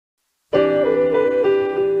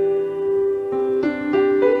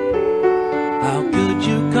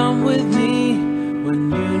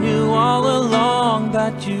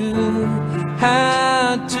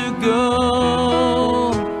had to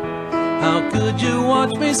go. How could you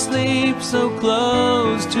watch me sleep so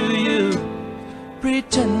close to you,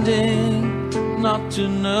 pretending not to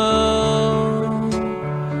know?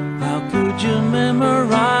 How could you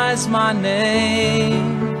memorize my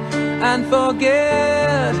name and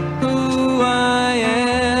forget who I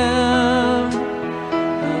am?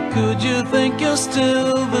 How could you think you're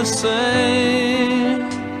still the same?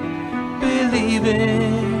 Believe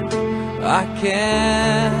it, I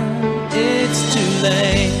can't. It's too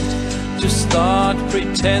late to start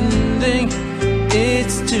pretending.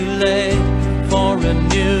 It's too late for a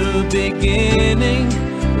new beginning.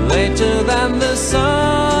 Later than the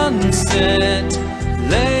sunset,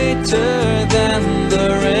 later than the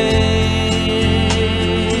rain,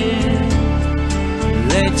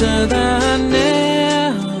 later than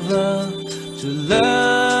never to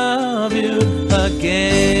love you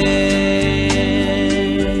again.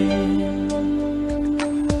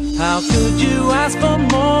 How could you ask for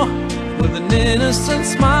more with an innocent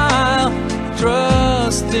smile,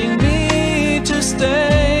 trusting me to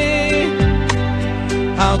stay?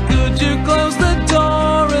 How could you close the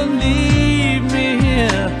door and leave me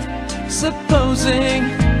here, supposing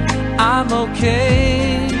I'm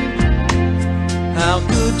okay? How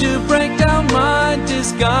could you break down my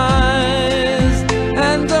disguise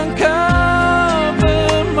and uncover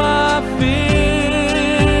my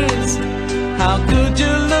fears? How could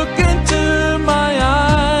you look into my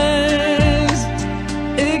eyes,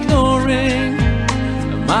 ignoring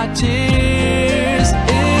my tears?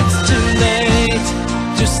 It's too late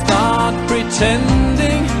to start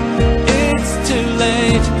pretending. It's too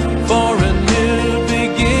late for a new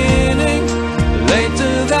beginning.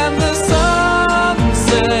 Later than the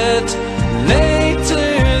sunset, later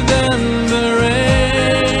than the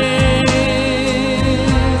rain,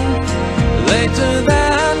 later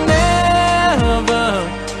than never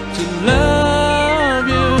to love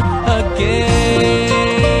you again.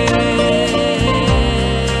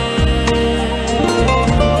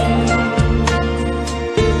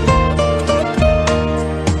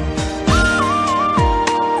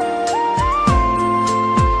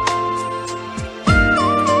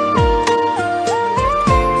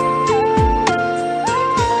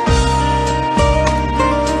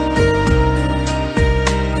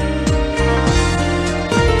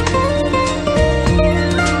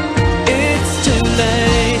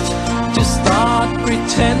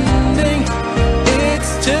 Pretend